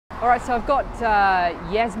All right, so I've got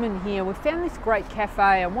Yasmin here. We found this great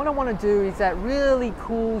cafe, and what I want to do is that really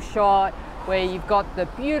cool shot where you've got the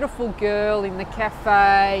beautiful girl in the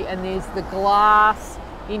cafe and there's the glass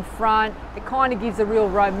in front. It kind of gives a real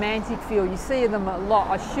romantic feel. You see them a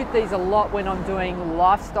lot. I shoot these a lot when I'm doing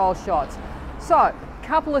lifestyle shots. So, a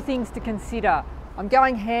couple of things to consider. I'm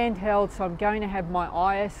going handheld, so I'm going to have my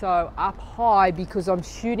ISO up high because I'm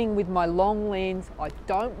shooting with my long lens. I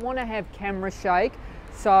don't want to have camera shake.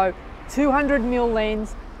 So 200mm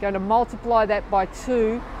lens, going to multiply that by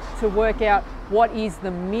 2 to work out what is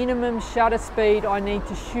the minimum shutter speed I need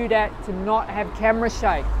to shoot at to not have camera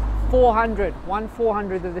shake. 400,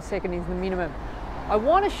 1/400 of a second is the minimum. I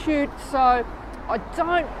want to shoot so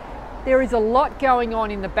there is a lot going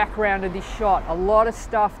on in the background of this shot, a lot of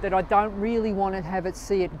stuff that I don't really want to have it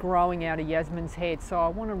see it growing out of Yasmin's head. So I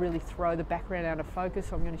want to really throw the background out of focus.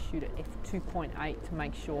 So I'm going to shoot at f2.8 to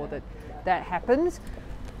make sure that that happens.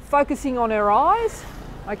 Focusing on her eyes,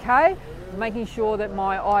 okay, making sure that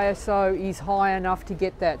my ISO is high enough to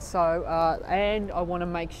get that. So, and I want to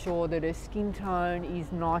make sure that her skin tone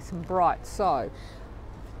is nice and bright. So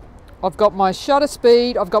I've got my shutter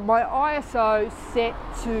speed, I've got my ISO set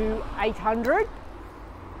to 800.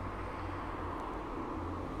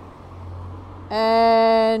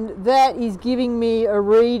 And that is giving me a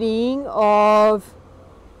reading of,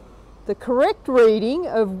 the correct reading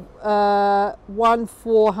of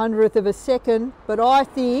 1/400th of a second, but I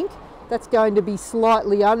think that's going to be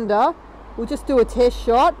slightly under. We'll just do a test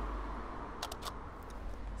shot.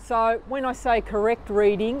 So when I say correct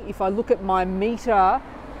reading, if I look at my meter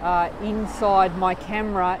inside my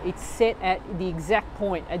camera, it's set at the exact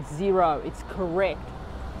point at 0. It's correct.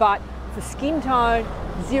 But for skin tone,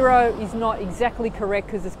 0 is not exactly correct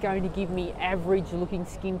because it's going to give me average looking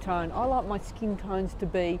skin tone. I like my skin tones to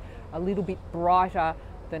be a little bit brighter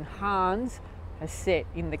than Hans has set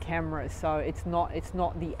in the camera. So it's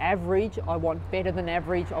not the average. I want better than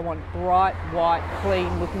average. I want bright, white,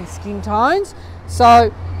 clean looking skin tones.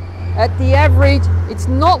 So at the average, it's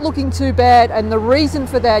not looking too bad, and the reason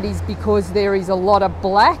for that is because there is a lot of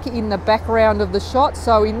black in the background of the shot.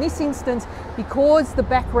 So in this instance, because the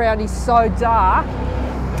background is so dark,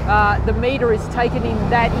 the meter is taken in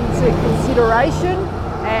that into consideration,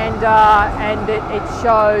 and it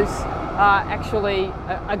shows actually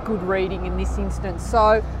a good reading in this instance.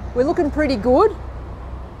 So we're looking pretty good.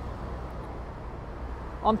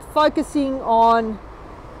 I'm focusing on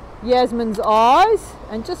Yasmin's eyes,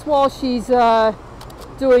 and just while she's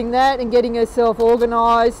doing that and getting herself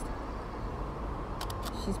organized,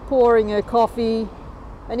 she's pouring her coffee,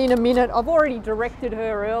 and in a minute, I've already directed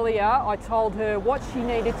her earlier. I told her what she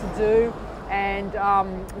needed to do and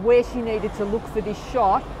where she needed to look for this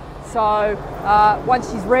shot. So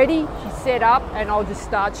once she's ready, she's set up, and I'll just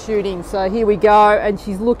start shooting. So here we go, and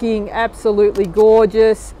she's looking absolutely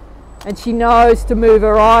gorgeous. And she knows to move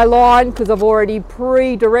her eye line because I've already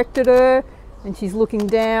pre-directed her, and she's looking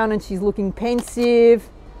down and she's looking pensive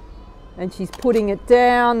and she's putting it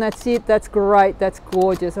down. That's it. That's great. That's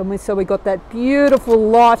gorgeous. And so we got that beautiful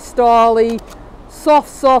lifestyle-y,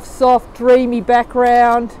 soft, dreamy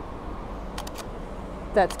background.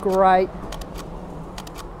 That's great.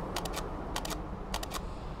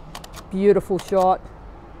 Beautiful shot.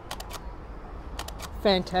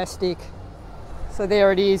 Fantastic. So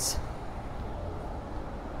there it is.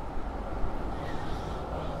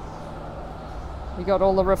 You got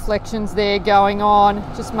all the reflections there going on.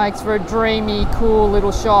 Just makes for a dreamy, cool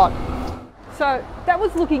little shot. So that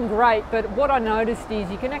was looking great, but what I noticed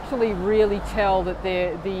is you can actually really tell that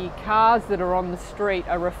the cars that are on the street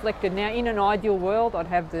are reflected. Now, in an ideal world, I'd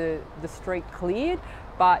have the street cleared,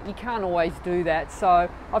 but you can't always do that. So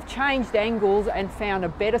I've changed angles and found a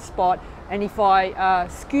better spot, and if I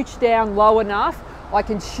scooch down low enough, I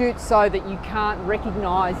can shoot so that you can't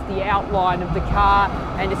recognize the outline of the car,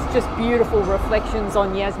 and it's just beautiful reflections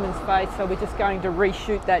on Yasmin's face. So we're just going to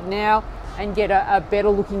reshoot that now and get a better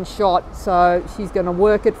looking shot. So she's going to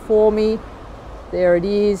work it for me. There it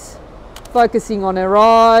is. Focusing on her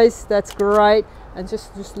eyes. That's great. And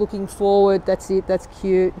just looking forward. That's it. That's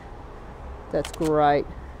cute. That's great.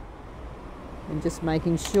 And just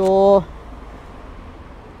making sure.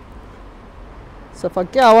 So if I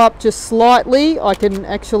go up just slightly, I can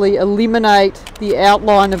actually eliminate the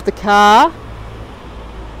outline of the car.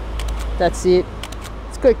 That's it.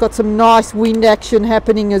 It's got some nice wind action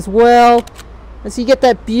happening as well. And so you get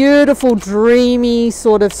that beautiful, dreamy,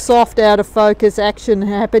 sort of soft out of focus action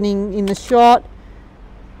happening in the shot.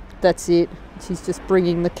 That's it. She's just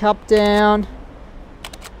bringing the cup down.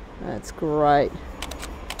 That's great.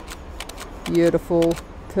 Beautiful.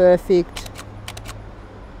 Perfect.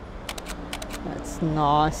 just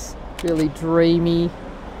nice, really dreamy.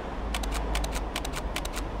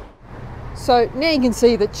 So now you can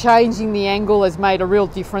see that changing the angle has made a real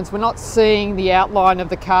difference. We're not seeing the outline of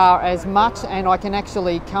the car as much, and I can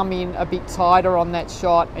actually come in a bit tighter on that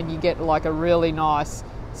shot and you get like a really nice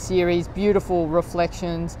series, beautiful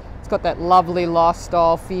reflections. It's got that lovely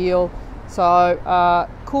lifestyle feel. So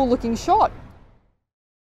cool looking shot.